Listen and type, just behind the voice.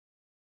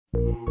All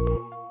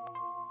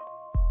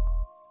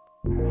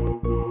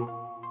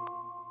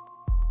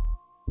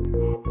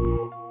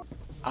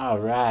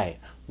right,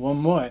 one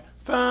more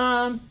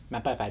from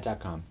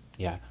math.com.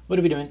 Yeah, what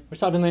are we doing? We're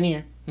solving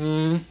linear.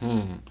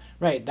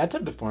 Right, that's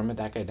up the form with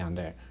that guy down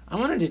there. I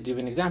wanted to do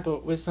an example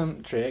with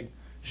some trig.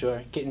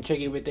 Sure, getting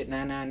tricky with it,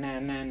 na na na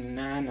na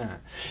na na.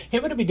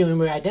 Here what are we doing?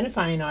 We're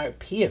identifying our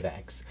p of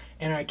x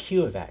and our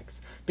q of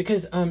x,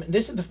 because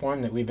this is the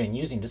form that we've been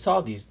using to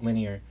solve these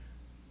linear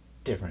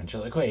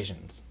differential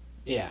equations.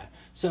 Yeah,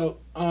 so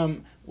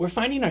we're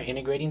finding our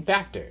integrating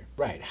factor.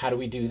 Right, how do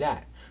we do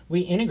that?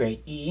 We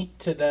integrate e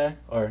to the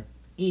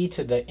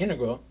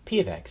integral p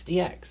of x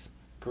dx.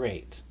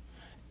 Great.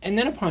 And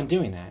then upon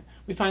doing that,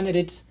 we find that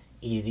it's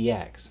e to the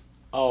x.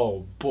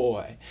 Oh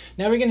boy.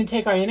 Now we're going to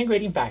take our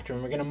integrating factor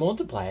and we're going to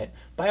multiply it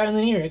by our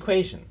linear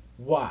equation.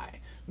 Why?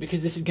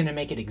 Because this is going to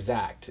make it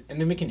exact,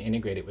 and then we can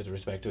integrate it with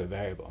respect to a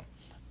variable.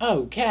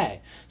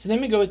 Okay, so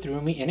then we go through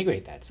and we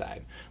integrate that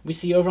side. We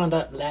see over on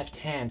the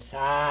left-hand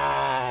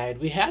side,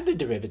 we have the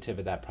derivative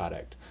of that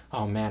product.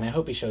 Oh man, I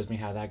hope he shows me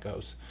how that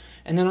goes.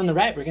 And then on the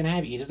right, we're going to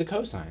have e to the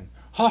cosine.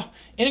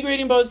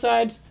 Integrating both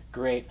sides,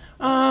 great.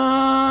 Get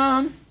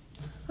out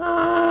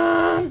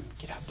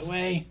the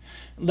way.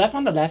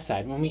 On the left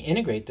side, when we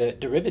integrate the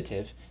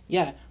derivative,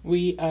 yeah,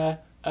 we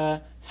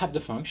have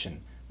the function.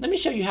 Let me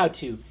show you how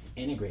to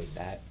integrate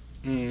that.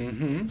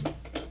 Yeah.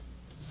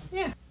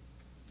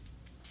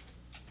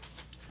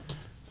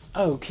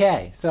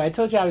 Okay, so I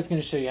told you I was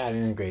going to show you how to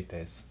integrate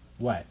this.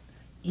 What?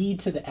 E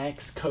to the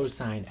x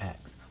cosine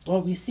x.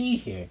 Well, we see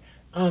here,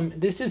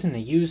 this isn't a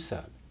u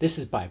sub. This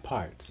is by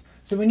parts.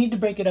 So we need to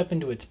break it up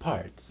into its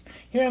parts.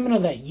 Here I'm going to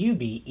let u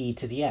be e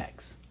to the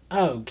x.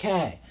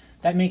 Okay,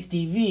 that makes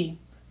dv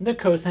the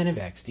cosine of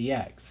x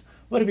dx.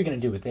 What are we going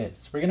to do with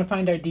this? We're going to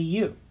find our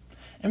du,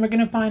 and we're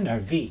going to find our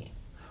v.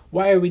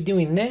 Why are we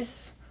doing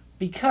this?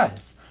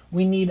 Because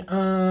we need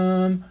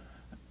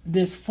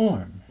this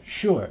form.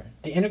 Sure,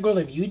 the integral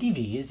of u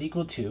dv is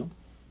equal to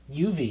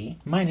uv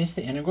minus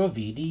the integral of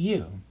v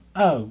du.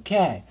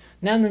 Okay,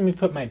 now let me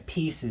put my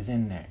pieces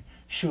in there.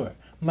 Sure,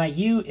 my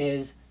u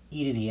is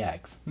e to the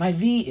x. My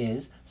v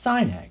is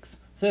sine x,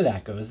 so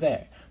that goes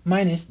there.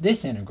 Minus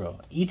this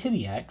integral, e to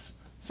the x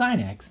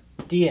sine x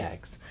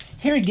dx.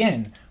 Here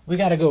again, we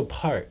got to go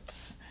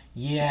parts.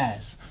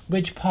 Yes,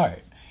 which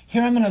part?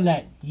 Here I'm going to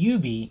let u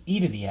be e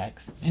to the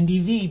x and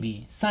dv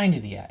be sine to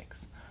the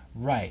x.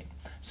 Right,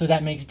 so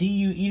that makes du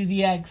e to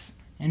the x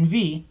and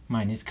v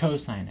minus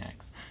cosine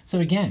x. So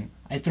again,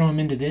 I throw them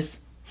into this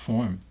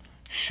form.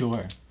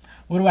 Sure.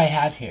 What do I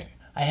have here?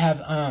 I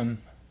have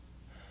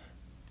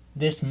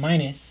this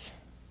minus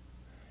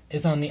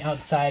is on the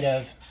outside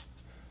of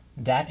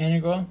that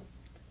integral.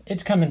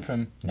 It's coming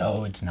from,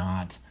 no it's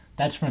not.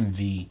 That's from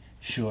v,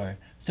 sure.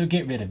 So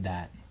get rid of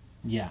that.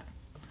 Yeah.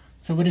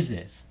 So what is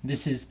this?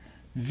 This is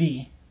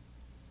v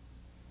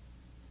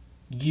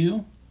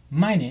u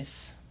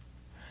minus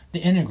the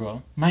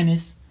integral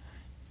minus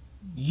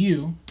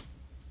u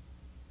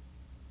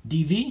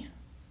dv?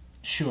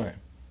 Sure.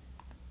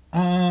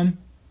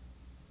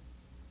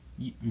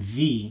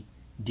 V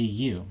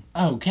du.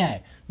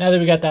 Okay, now that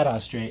we got that all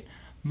straight,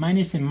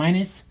 minus and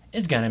minus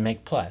is gonna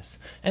make plus.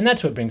 And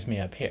that's what brings me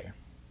up here.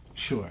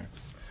 Sure.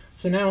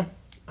 So now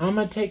I'm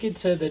gonna take it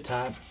to the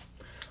top.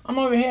 I'm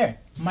over here.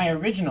 My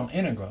original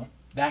integral,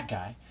 that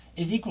guy,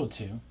 is equal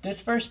to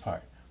this first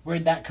part.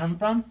 Where'd that come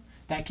from?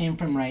 That came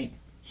from right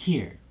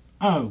here.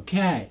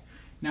 Okay,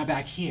 now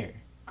back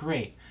here.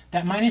 Great.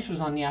 That minus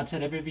was on the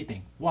outside of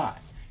everything. Why?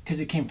 Because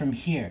it came from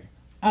here.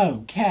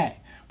 Okay,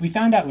 we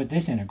found out what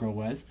this integral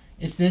was.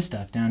 It's this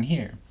stuff down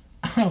here.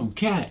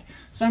 Okay,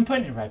 so I'm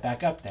putting it right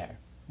back up there.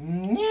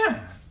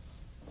 Yeah.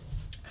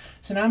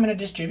 So now I'm going to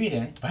distribute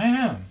in.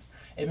 Bam!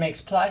 It makes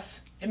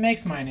plus, it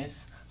makes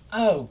minus.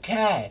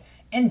 Okay,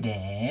 and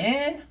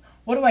then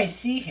what do I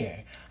see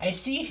here? I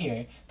see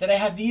here that I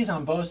have these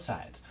on both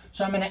sides.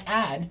 So I'm going to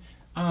add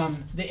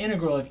the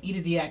integral of e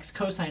to the x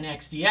cosine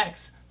x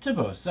dx to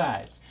both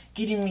sides,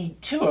 getting me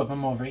two of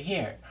them over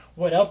here.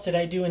 What else did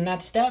I do in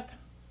that step?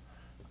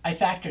 I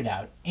factored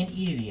out an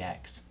e to the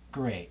x.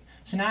 Great.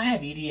 So now I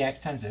have e to the x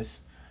times this.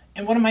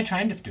 And what am I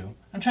trying to do?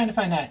 I'm trying to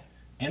find that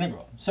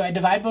integral. So I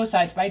divide both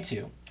sides by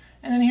 2.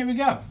 And then here we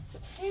go.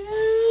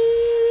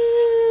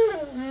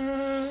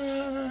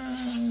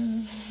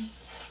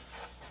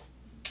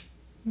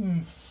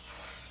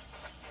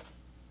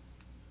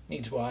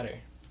 Needs water.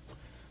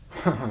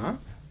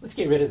 Let's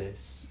get rid of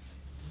this.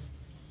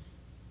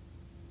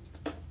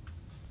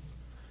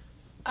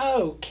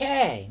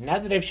 Okay, now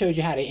that I've showed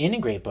you how to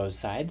integrate both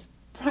sides,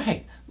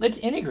 right, let's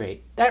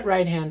integrate that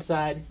right-hand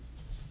side.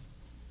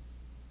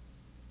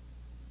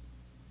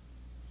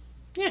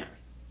 Yeah.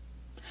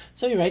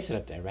 So he writes it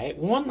up there, right?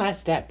 One last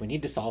step, we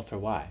need to solve for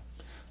y.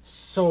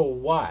 So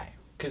y,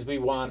 because we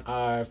want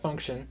our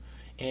function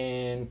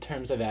in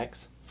terms of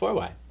x for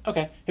y.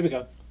 Okay, here we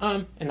go.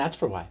 And that's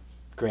for y.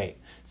 Great.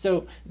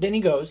 So then he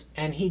goes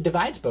and he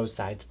divides both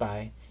sides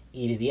by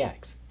e to the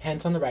x.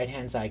 Hence on the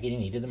right-hand side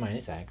getting e to the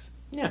minus x.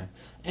 Yeah.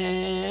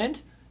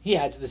 And he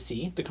adds the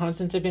c, the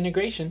constant of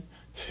integration,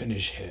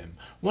 Finish him.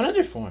 One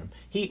other form.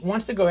 He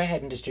wants to go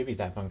ahead and distribute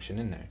that function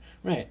in there.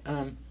 Right,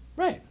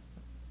 right.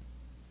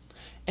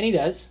 And he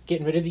does,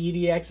 getting rid of the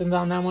EDX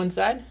on that one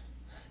side.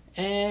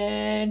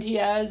 And he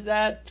has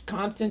that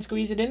constant,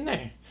 squeeze it in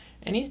there.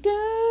 And he's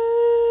done.